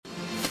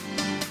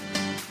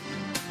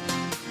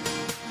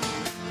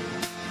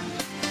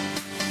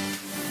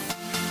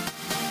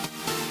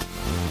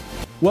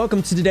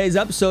Welcome to today's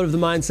episode of the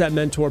Mindset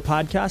Mentor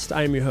Podcast.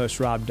 I am your host,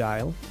 Rob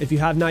Dial. If you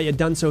have not yet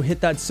done so, hit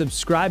that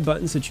subscribe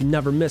button so that you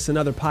never miss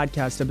another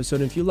podcast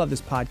episode. And if you love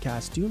this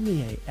podcast, do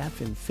me a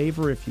effing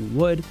favor if you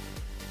would.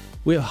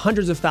 We have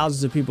hundreds of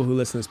thousands of people who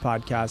listen to this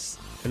podcast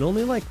and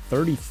only like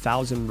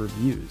 30,000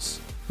 reviews,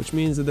 which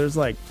means that there's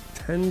like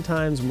 10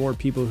 times more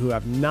people who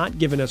have not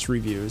given us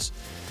reviews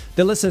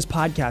that listen to this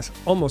podcast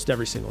almost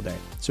every single day.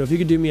 So if you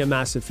could do me a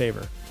massive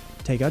favor,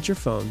 take out your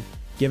phone,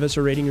 give us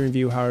a rating and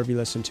review however you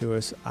listen to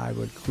us. I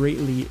would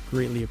greatly,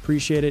 greatly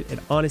appreciate it. It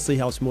honestly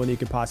helps more than you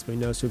could possibly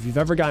know. So if you've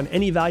ever gotten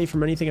any value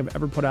from anything I've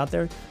ever put out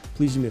there,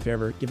 please do me a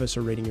favor, give us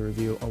a rating and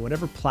review on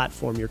whatever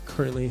platform you're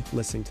currently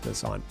listening to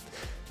this on.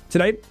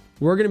 Today,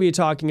 we're going to be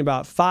talking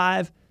about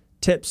 5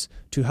 tips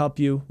to help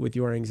you with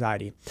your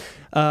anxiety.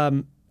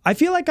 I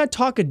feel like I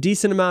talk a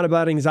decent amount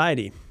about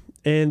anxiety.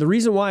 And the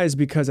reason why is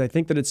because I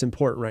think that it's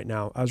important right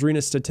now. I was reading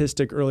a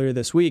statistic earlier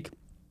this week,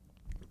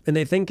 and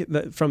they think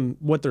that from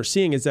what they're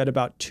seeing is that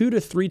about 2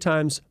 to 3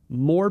 times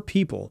more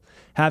people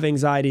have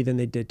anxiety than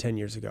they did 10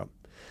 years ago.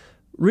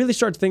 Really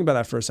start to think about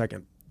that for a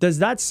second. Does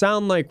that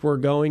sound like we're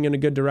going in a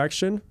good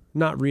direction?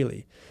 Not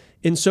really.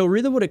 And so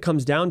really what it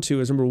comes down to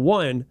is, number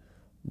one,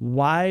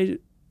 what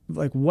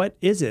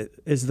is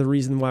the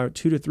reason why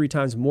 2 to 3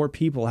 times more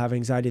people have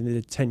anxiety than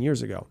they did 10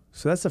 years ago?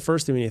 So that's the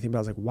first thing we need to think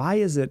about, is like, why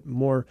is it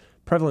more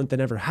prevalent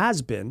than ever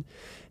has been?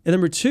 And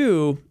number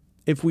two,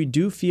 if we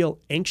do feel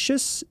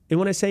anxious, and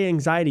when I say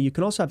anxiety, you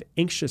can also have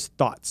anxious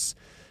thoughts.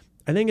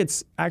 I think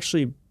it's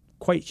actually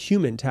quite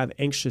human to have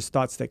anxious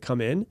thoughts that come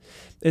in.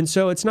 And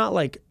so it's not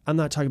like, I'm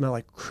not talking about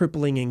like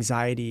crippling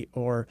anxiety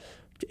or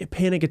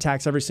panic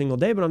attacks every single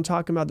day, but I'm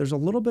talking about there's a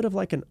little bit of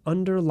like an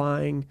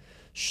underlying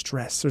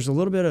stress. There's a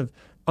little bit of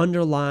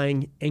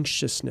underlying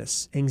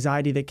anxiousness,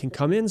 anxiety that can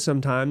come in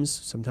sometimes.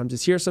 Sometimes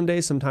it's here some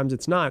days, sometimes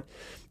it's not.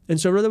 And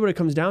so really what it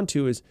comes down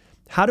to is,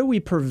 how do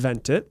we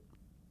prevent it?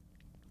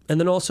 And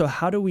then also,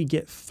 how do we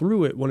get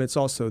through it when it's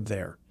also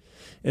there?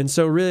 And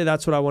so really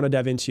that's what I want to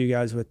dive into you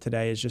guys with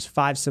today, is just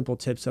 5 simple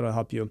tips that'll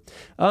help you.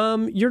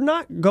 You're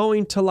not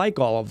going to like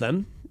all of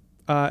them,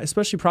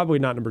 especially probably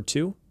not number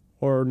 2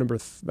 or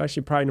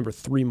probably number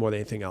 3 more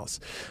than anything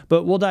else.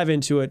 But we'll dive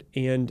into it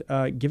and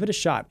give it a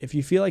shot. If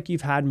you feel like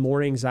you've had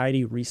more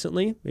anxiety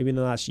recently, maybe in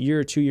the last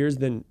year or 2 years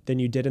than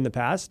you did in the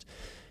past,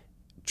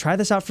 try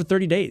this out for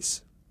 30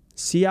 days.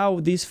 See how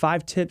these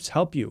 5 tips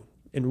help you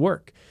and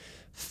work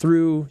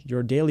through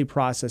your daily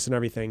process and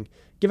everything.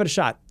 Give it a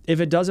shot. If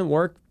it doesn't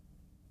work,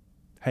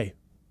 hey,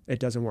 it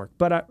doesn't work.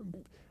 But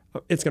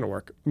it's going to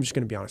work. I'm just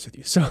going to be honest with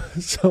you.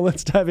 So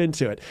let's dive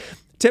into it.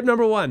 Tip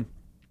number 1,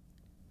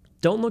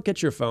 don't look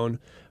at your phone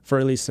for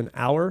at least an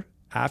hour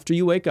after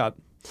you wake up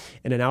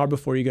and an hour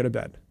before you go to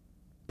bed.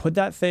 Put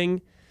that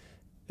thing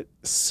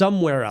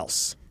somewhere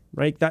else,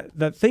 right?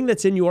 That thing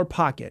that's in your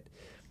pocket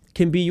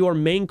can be your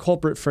main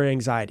culprit for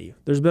anxiety.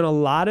 There's been a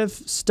lot of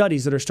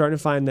studies that are starting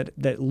to find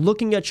that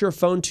looking at your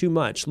phone too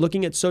much,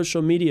 looking at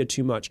social media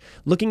too much,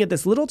 looking at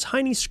this little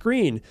tiny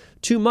screen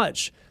too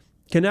much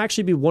can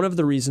actually be one of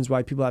the reasons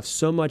why people have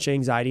so much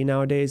anxiety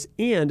nowadays.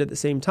 And at the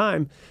same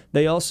time,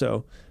 they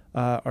also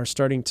are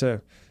starting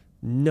to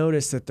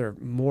notice that they're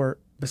more,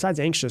 besides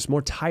anxious,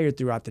 more tired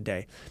throughout the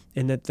day,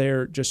 and that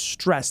they're just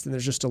stressed, and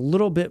there's just a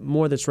little bit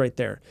more that's right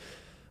there.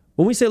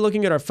 When we say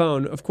looking at our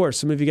phone, of course,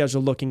 some of you guys are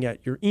looking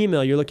at your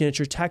email, you're looking at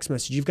your text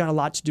message, you've got a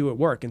lot to do at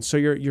work, and so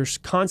you're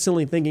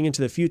constantly thinking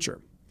into the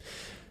future.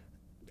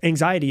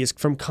 Anxiety is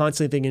from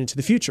constantly thinking into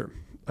the future.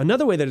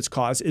 Another way that it's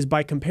caused is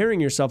by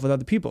comparing yourself with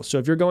other people. So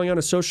if you're going on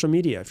a social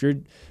media, if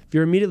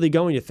you're immediately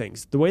going to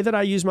things, the way that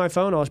I use my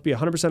phone, I'll just be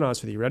 100%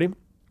 honest with you. Ready?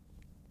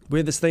 We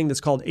have this thing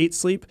that's called 8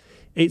 Sleep.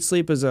 8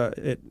 Sleep is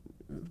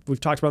we've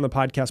talked about on the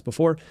podcast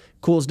before,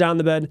 cools down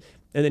the bed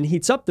and then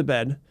heats up the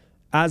bed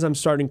as I'm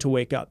starting to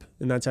wake up.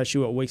 And that's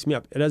actually what wakes me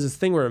up. It has this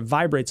thing where it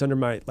vibrates under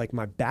my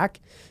back.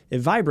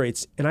 It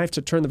vibrates and I have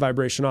to turn the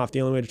vibration off.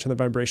 The only way to turn the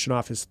vibration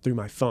off is through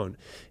my phone.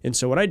 And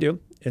so what I do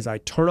is I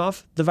turn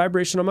off the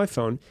vibration on my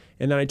phone,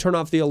 and then I turn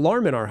off the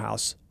alarm in our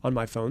house on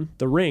my phone,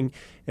 the ring,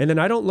 and then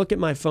I don't look at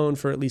my phone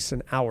for at least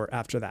an hour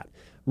after that.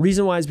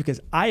 Reason why is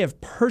because I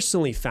have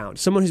personally found,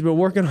 someone who's been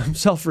working on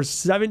himself for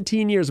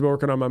 17 years, been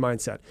working on my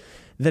mindset,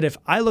 that if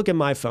I look at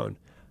my phone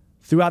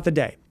throughout the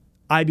day,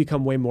 I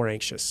become way more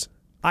anxious.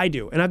 I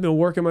do. And I've been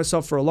working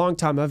myself for a long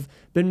time. I've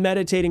been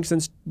meditating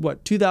since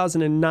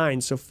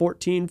 2009. So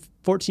 14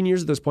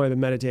 years at this point I've been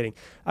meditating.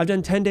 I've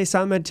done 10-day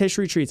silent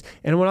meditation retreats.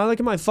 And when I look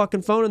at my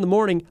fucking phone in the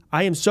morning,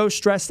 I am so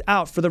stressed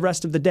out for the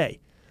rest of the day.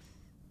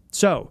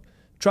 So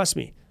trust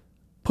me,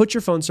 put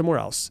your phone somewhere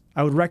else.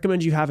 I would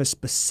recommend you have a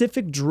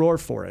specific drawer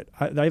for it.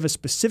 I have a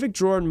specific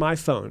drawer in my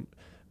phone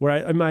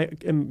where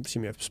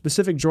a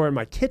specific drawer in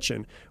my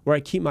kitchen where I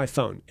keep my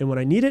phone. And when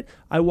I need it,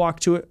 I walk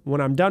to it. When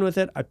I'm done with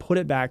it, I put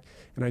it back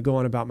and I go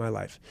on about my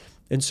life.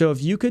 And so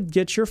if you could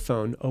get your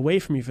phone away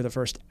from you for the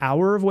first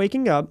hour of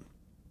waking up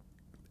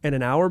and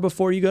an hour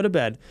before you go to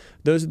bed,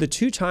 those are the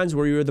 2 times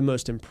where you're the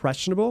most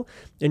impressionable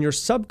and your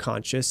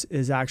subconscious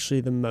is actually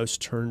the most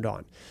turned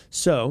on.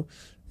 So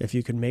if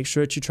you can make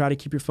sure that you try to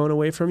keep your phone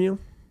away from you,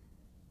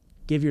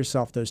 give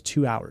yourself those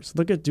 2 hours.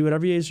 Do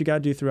whatever it is you got to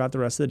do throughout the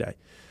rest of the day.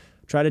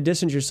 Try to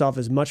distance yourself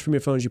as much from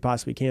your phone as you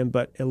possibly can,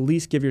 but at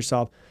least give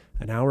yourself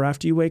an hour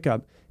after you wake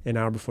up, an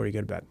hour before you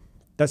go to bed.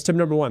 That's tip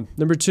number 1.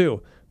 Number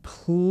 2,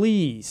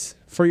 please,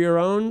 for your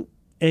own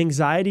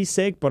anxiety's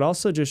sake, but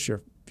also just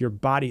your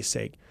body's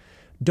sake,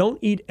 don't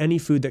eat any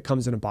food that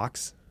comes in a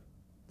box.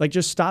 Like,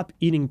 just stop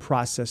eating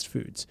processed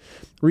foods.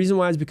 The reason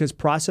why is because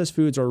processed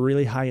foods are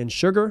really high in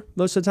sugar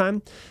most of the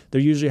time. They're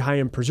usually high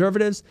in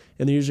preservatives,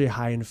 and they're usually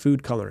high in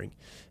food coloring.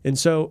 And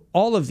so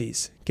all of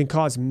these can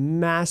cause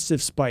massive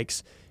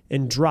spikes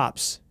and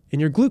drops in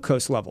your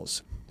glucose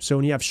levels. So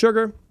when you have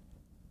sugar,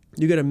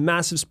 you get a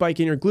massive spike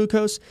in your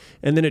glucose,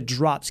 and then it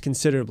drops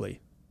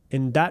considerably.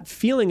 And that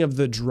feeling of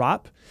the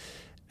drop,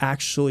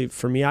 actually,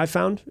 for me, I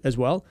found as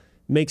well,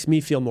 makes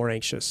me feel more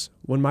anxious.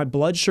 When my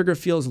blood sugar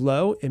feels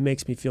low, it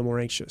makes me feel more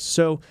anxious.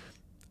 So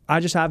I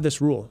just have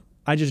this rule.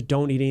 I just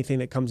don't eat anything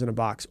that comes in a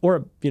box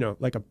or,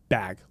 like a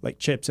bag, like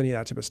chips, any of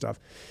that type of stuff.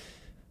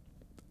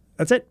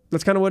 That's it.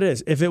 That's kind of what it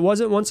is. If it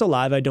wasn't once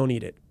alive, I don't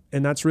eat it.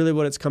 And that's really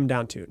what it's come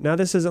down to. Now,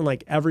 this isn't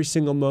like every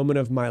single moment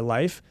of my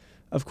life.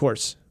 Of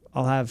course,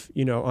 I'll have,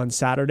 on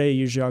Saturday,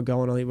 usually I'll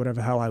go and I'll eat whatever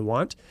the hell I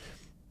want.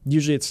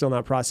 Usually it's still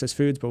not processed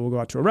foods, but we'll go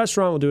out to a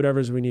restaurant. We'll do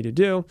whatever we need to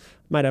do.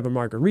 Might have a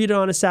margarita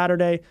on a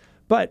Saturday.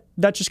 But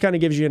that just kind of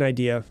gives you an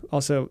idea.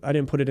 Also, I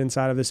didn't put it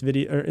inside of this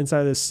video or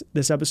inside of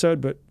this episode,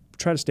 but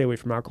try to stay away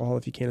from alcohol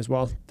if you can as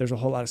well. There's a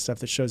whole lot of stuff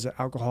that shows that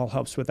alcohol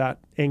helps with that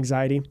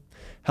anxiety,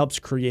 helps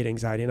create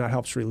anxiety, not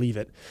helps relieve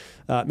it.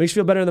 Makes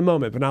you feel better in the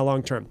moment, but not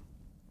long term.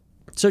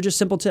 So just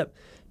simple tip,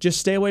 just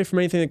stay away from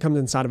anything that comes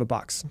inside of a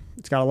box.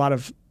 It's got a lot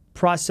of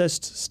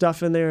processed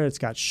stuff in there. It's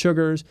got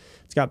sugars,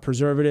 it's got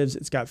preservatives,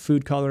 it's got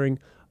food coloring.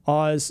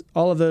 All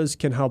of those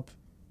can help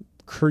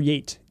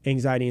create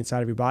anxiety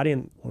inside of your body.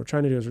 And what we're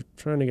trying to do is we're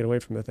trying to get away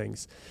from the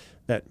things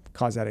that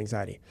cause that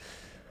anxiety.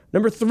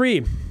 Number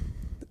 3,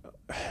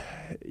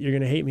 you're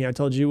going to hate me. I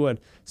told you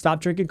would.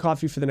 Stop drinking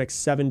coffee for the next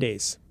 7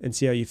 days and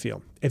see how you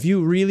feel. If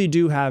you really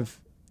do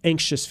have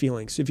anxious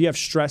feelings, if you have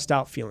stressed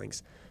out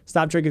feelings,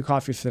 stop drinking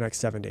coffee for the next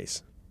 7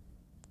 days.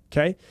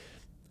 Okay?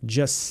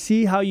 Just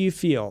see how you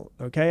feel.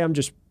 Okay?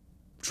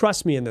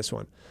 Trust me in this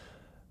one.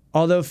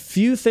 Although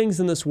few things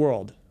in this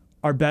world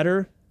are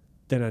better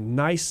than a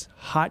nice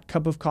hot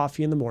cup of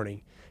coffee in the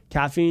morning,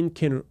 caffeine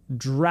can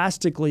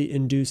drastically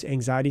induce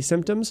anxiety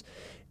symptoms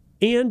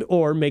and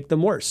or make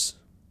them worse.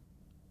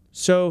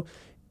 So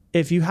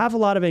if you have a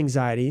lot of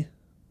anxiety,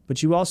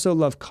 but you also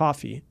love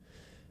coffee,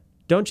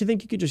 don't you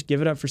think you could just give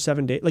it up for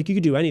 7 days? Like, you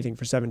could do anything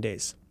for 7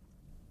 days.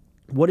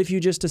 What if you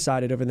just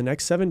decided over the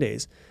next 7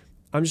 days,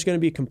 I'm just going to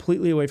be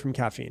completely away from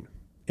caffeine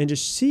and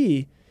just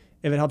see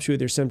if it helps you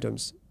with your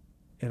symptoms?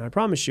 And I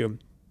promise you,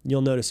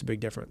 you'll notice a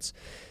big difference.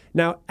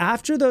 Now,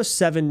 after those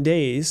 7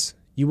 days,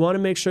 you want to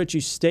make sure that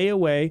you stay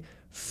away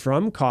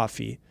from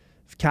caffeine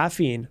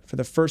for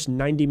the first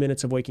 90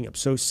 minutes of waking up.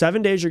 So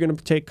 7 days you're going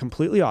to take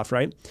completely off,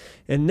 right?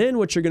 And then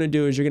what you're going to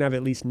do is you're going to have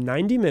at least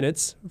 90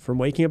 minutes from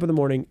waking up in the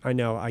morning. I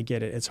know, I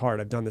get it. It's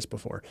hard. I've done this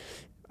before.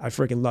 I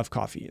freaking love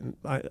coffee. And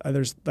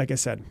there's, like I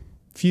said,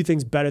 few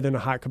things better than a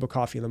hot cup of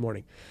coffee in the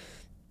morning.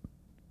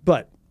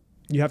 But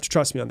you have to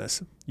trust me on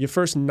this. Your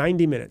first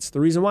 90 minutes. The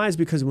reason why is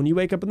because when you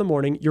wake up in the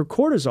morning, your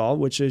cortisol,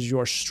 which is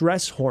your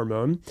stress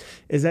hormone,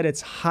 is at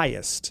its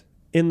highest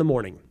in the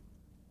morning.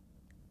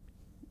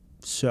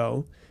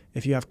 So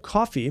if you have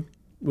coffee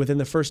within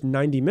the first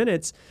 90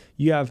 minutes,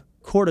 you have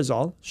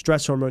cortisol,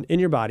 stress hormone, in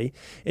your body,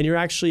 and you're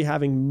actually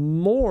having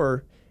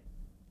more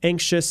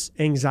anxious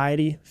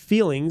anxiety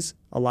feelings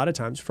a lot of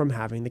times from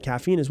having the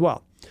caffeine as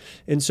well.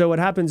 And so what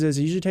happens is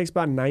it usually takes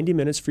about 90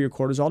 minutes for your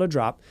cortisol to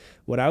drop.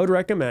 What I would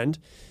recommend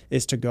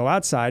is to go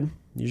outside.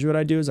 Usually what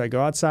I do is I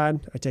go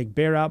outside, I take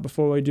Bear out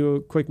before we do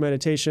a quick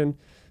meditation.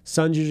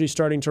 Sun's usually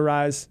starting to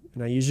rise,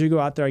 and I usually go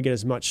out there, I get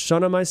as much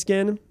sun on my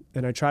skin,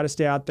 and I try to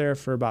stay out there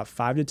for about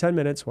 5 to 10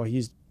 minutes while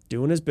he's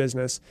doing his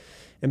business,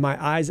 and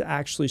my eyes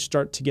actually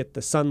start to get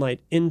the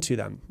sunlight into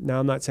them. Now,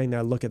 I'm not saying that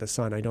I look at the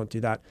sun, I don't do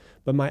that,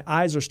 but my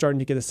eyes are starting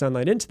to get the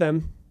sunlight into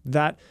them.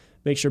 That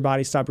makes your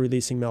body stop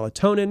releasing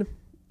melatonin,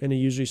 and it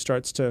usually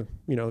starts to,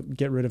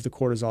 get rid of the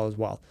cortisol as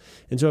well.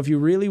 And so if you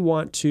really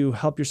want to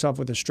help yourself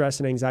with the stress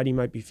and anxiety you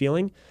might be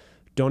feeling,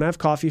 don't have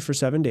coffee for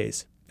 7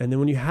 days. And then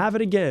when you have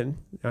it again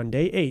on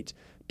day 8,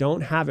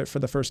 don't have it for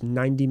the first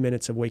 90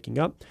 minutes of waking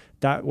up.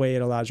 That way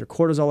it allows your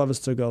cortisol levels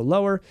to go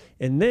lower.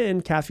 And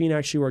then caffeine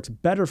actually works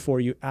better for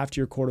you after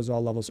your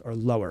cortisol levels are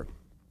lower.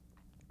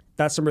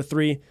 That's number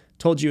 3.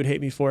 Told you you'd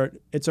hate me for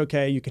it. It's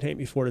okay. You can hate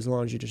me for it as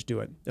long as you just do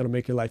it. It'll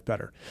make your life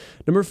better.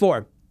 Number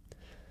 4,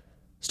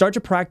 start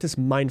to practice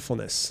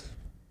mindfulness.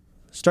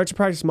 Start to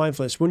practice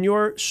mindfulness. When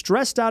you're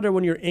stressed out or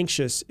when you're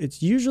anxious,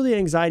 it's usually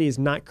anxiety is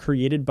not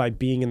created by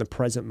being in the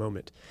present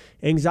moment.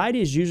 Anxiety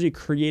is usually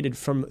created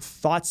from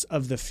thoughts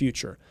of the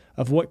future,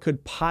 of what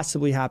could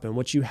possibly happen,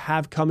 what you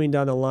have coming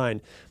down the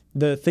line,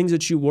 the things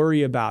that you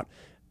worry about.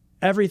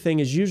 Everything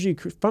is usually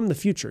from the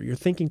future. You're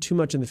thinking too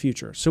much in the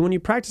future. So when you're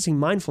practicing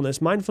mindfulness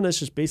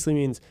just basically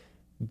means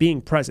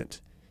being present,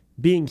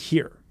 being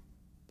here.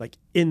 like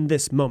in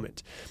this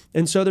moment.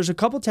 And so there's a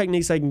couple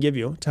techniques I can give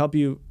you to help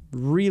you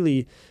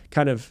really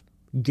kind of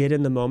get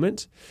in the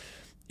moment.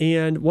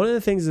 And one of the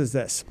things is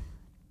this.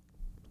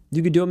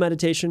 You could do a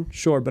meditation,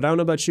 sure, but I don't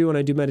know about you. When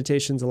I do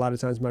meditations, a lot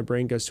of times my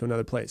brain goes to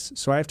another place.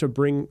 So I have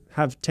to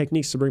have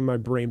techniques to bring my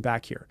brain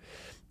back here.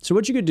 So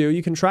what you could do,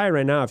 you can try it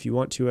right now if you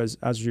want to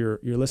as you're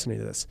listening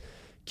to this.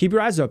 Keep your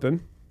eyes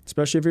open,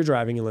 especially if you're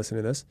driving and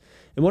listening to this.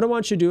 And what I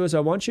want you to do is I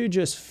want you to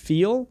just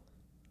feel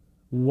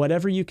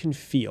whatever you can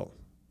feel,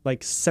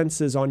 like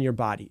senses on your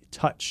body,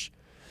 touch.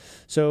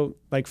 So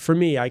like for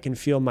me, I can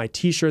feel my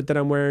t-shirt that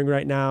I'm wearing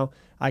right now.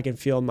 I can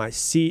feel my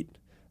seat,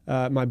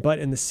 my butt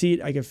in the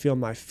seat. I can feel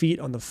my feet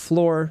on the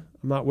floor.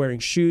 I'm not wearing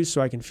shoes,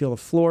 so I can feel the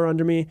floor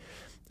under me.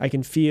 I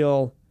can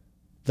feel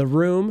the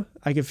room.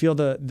 I can feel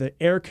the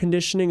air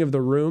conditioning of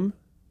the room.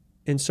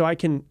 And so I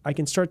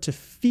can start to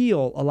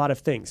feel a lot of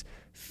things.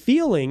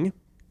 Feeling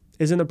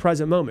is in the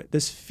present moment.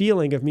 This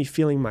feeling of me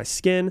feeling my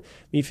skin,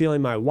 me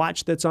feeling my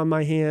watch that's on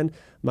my hand,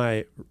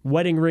 my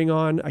wedding ring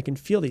on, I can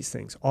feel these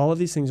things. All of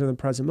these things are in the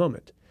present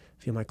moment.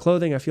 I feel my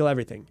clothing, I feel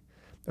everything.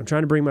 I'm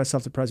trying to bring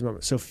myself to the present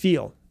moment. So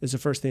feel is the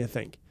first thing to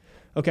think.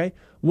 Okay,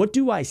 what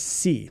do I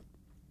see?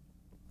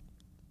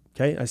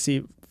 Okay, I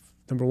see,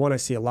 number one, I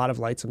see a lot of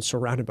lights. I'm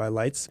surrounded by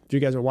lights. If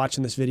you guys are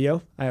watching this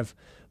video, I have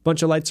a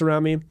bunch of lights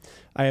around me.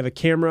 I have a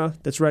camera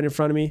that's right in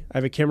front of me. I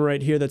have a camera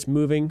right here that's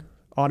moving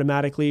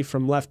automatically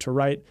from left to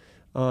right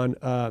on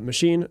a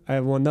machine. I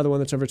have another one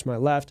that's over to my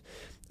left.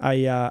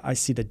 I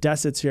see the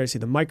desk that's here. I see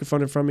the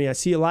microphone in front of me. I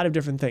see a lot of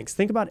different things.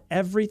 Think about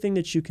everything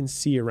that you can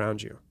see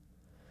around you.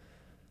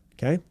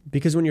 Okay?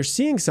 Because when you're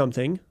seeing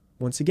something,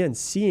 once again,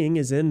 seeing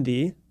is in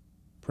the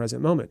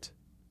present moment.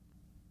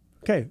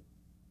 Okay,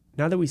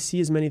 now that we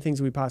see as many things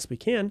as we possibly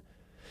can,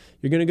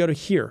 you're going to go to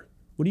hear.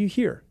 What do you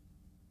hear?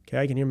 Okay,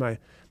 I can hear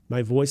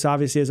my voice,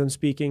 obviously, as I'm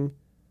speaking.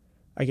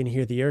 I can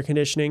hear the air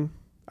conditioning.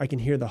 I can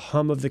hear the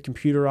hum of the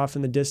computer off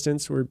in the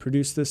distance where we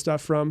produce this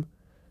stuff from.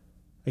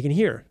 I can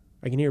hear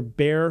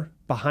Bear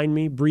behind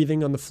me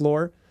breathing on the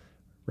floor,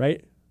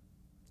 right?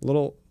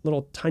 Little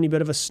tiny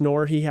bit of a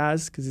snore he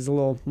has because he's a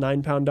little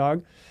 9-pound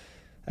dog.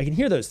 I can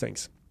hear those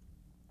things.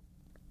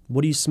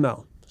 What do you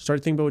smell? Start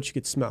to think about what you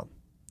could smell.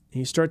 And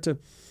you start to,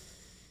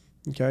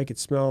 okay, I could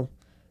smell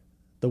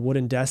the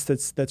wooden desk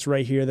that's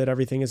right here that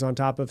everything is on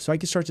top of. So I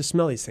can start to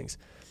smell these things.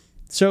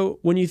 So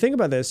when you think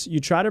about this, you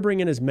try to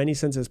bring in as many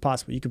senses as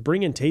possible. You could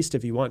bring in taste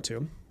if you want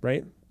to,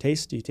 right?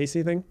 Taste, do you taste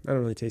anything? I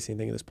don't really taste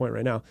anything at this point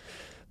right now.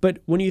 But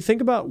when you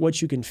think about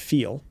what you can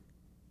feel,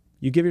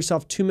 you give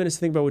yourself 2 minutes to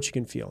think about what you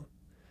can feel.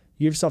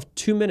 You give yourself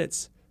 2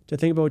 minutes to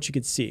think about what you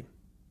could see.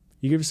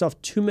 You give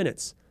yourself 2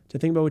 minutes to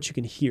think about what you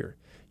can hear.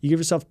 You give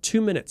yourself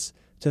 2 minutes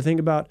to think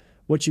about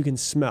what you can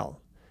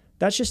smell.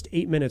 That's just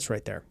 8 minutes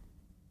right there.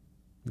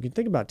 You can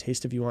think about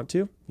taste if you want to.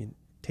 You can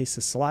taste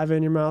the saliva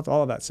in your mouth,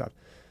 all of that stuff.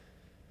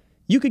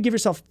 You could give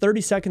yourself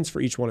 30 seconds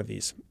for each one of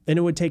these, and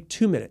it would take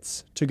 2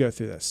 minutes to go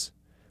through this.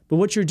 But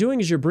what you're doing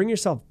is you're bringing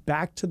yourself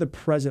back to the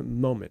present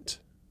moment.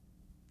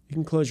 You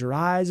can close your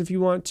eyes if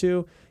you want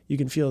to. You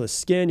can feel the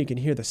skin. You can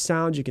hear the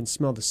sounds. You can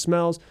smell the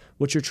smells.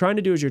 What you're trying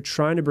to do is you're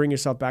trying to bring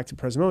yourself back to the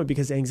present moment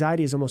because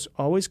anxiety is almost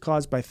always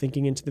caused by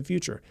thinking into the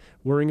future,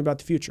 worrying about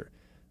the future.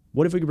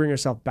 What if we could bring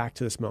ourselves back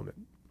to this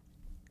moment?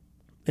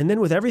 And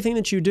then with everything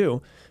that you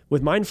do,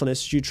 with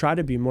mindfulness, you try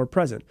to be more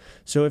present.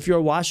 So if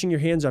you're washing your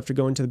hands after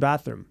going to the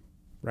bathroom,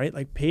 right?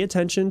 Like pay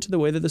attention to the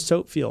way that the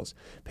soap feels.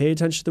 Pay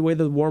attention to the way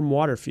the warm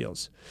water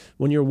feels.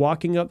 When you're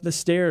walking up the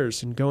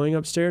stairs and going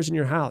upstairs in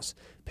your house,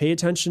 pay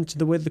attention to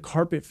the way the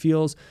carpet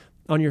feels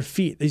on your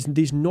feet.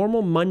 These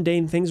normal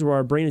mundane things where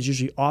our brain is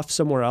usually off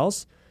somewhere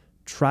else,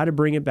 try to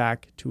bring it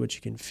back to what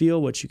you can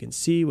feel, what you can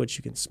see, what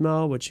you can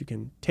smell, what you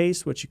can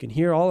taste, what you can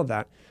hear, all of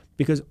that,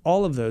 because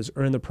all of those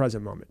are in the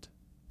present moment.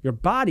 Your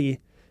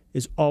body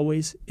is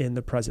always in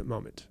the present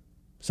moment.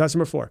 So that's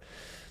number 4.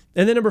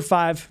 And then number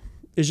 5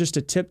 is just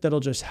a tip that'll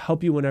just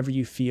help you whenever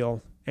you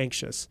feel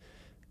anxious.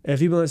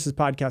 If you've been listening to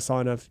this podcast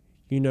long enough,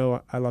 you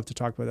know I love to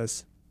talk about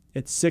this.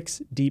 It's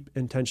 6 deep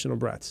intentional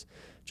breaths.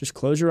 Just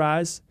close your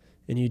eyes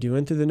and you do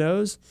in through the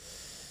nose,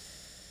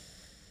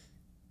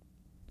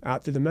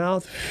 out through the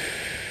mouth,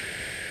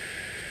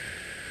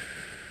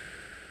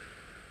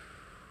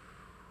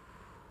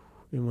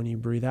 and when you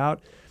breathe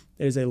out,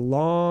 it is a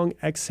long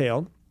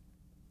exhale,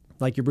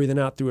 like you're breathing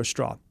out through a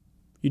straw.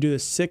 You do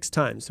this 6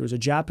 times. There was a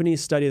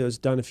Japanese study that was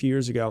done a few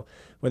years ago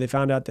where they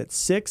found out that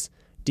 6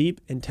 deep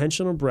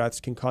intentional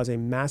breaths can cause a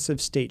massive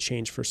state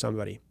change for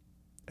somebody,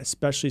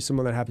 especially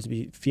someone that happens to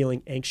be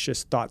feeling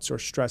anxious thoughts or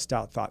stressed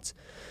out thoughts.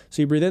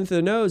 So you breathe in through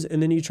the nose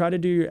and then you try to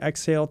do your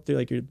exhale through,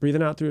 like you're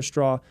breathing out through a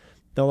straw,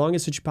 the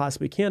longest that you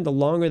possibly can. The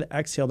longer the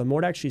exhale, the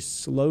more it actually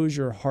slows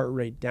your heart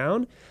rate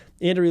down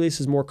and it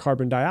releases more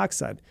carbon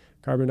dioxide.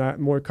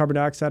 More carbon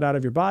dioxide out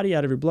of your body,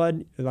 out of your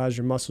blood, it allows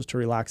your muscles to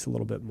relax a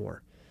little bit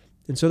more.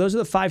 And so those are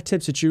the 5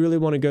 tips that you really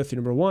want to go through.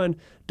 Number 1,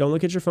 don't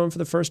look at your phone for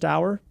the first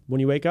hour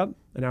when you wake up,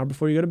 an hour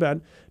before you go to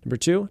bed. Number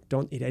 2,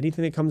 don't eat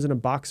anything that comes in a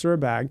box or a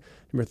bag.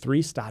 Number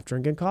 3, stop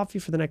drinking coffee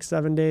for the next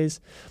 7 days.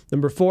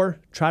 Number 4,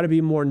 try to be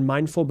more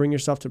mindful. Bring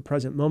yourself to the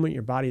present moment.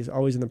 Your body is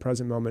always in the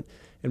present moment.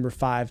 And number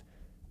 5,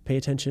 pay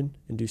attention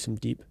and do some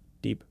deep,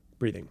 deep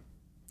breathing.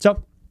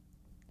 So,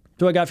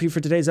 what I got for you for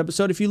today's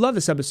episode. If you love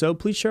this episode,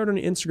 please share it on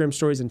your Instagram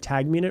stories and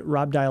tag me in it,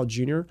 Rob Dial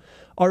Jr.,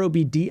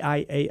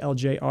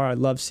 ROBDIALJR. I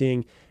love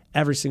seeing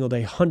every single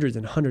day hundreds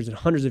and hundreds and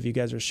hundreds of you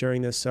guys are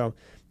sharing this. So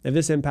if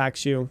this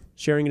impacts you,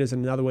 sharing it is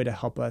another way to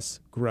help us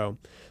grow.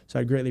 So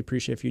I'd greatly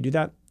appreciate if you do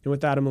that. And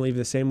with that, I'm going to leave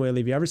you the same way I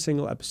leave you every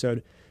single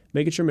episode.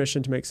 Make it your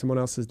mission to make someone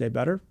else's day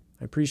better.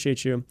 I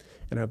appreciate you,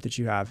 and I hope that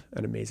you have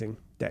an amazing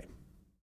day.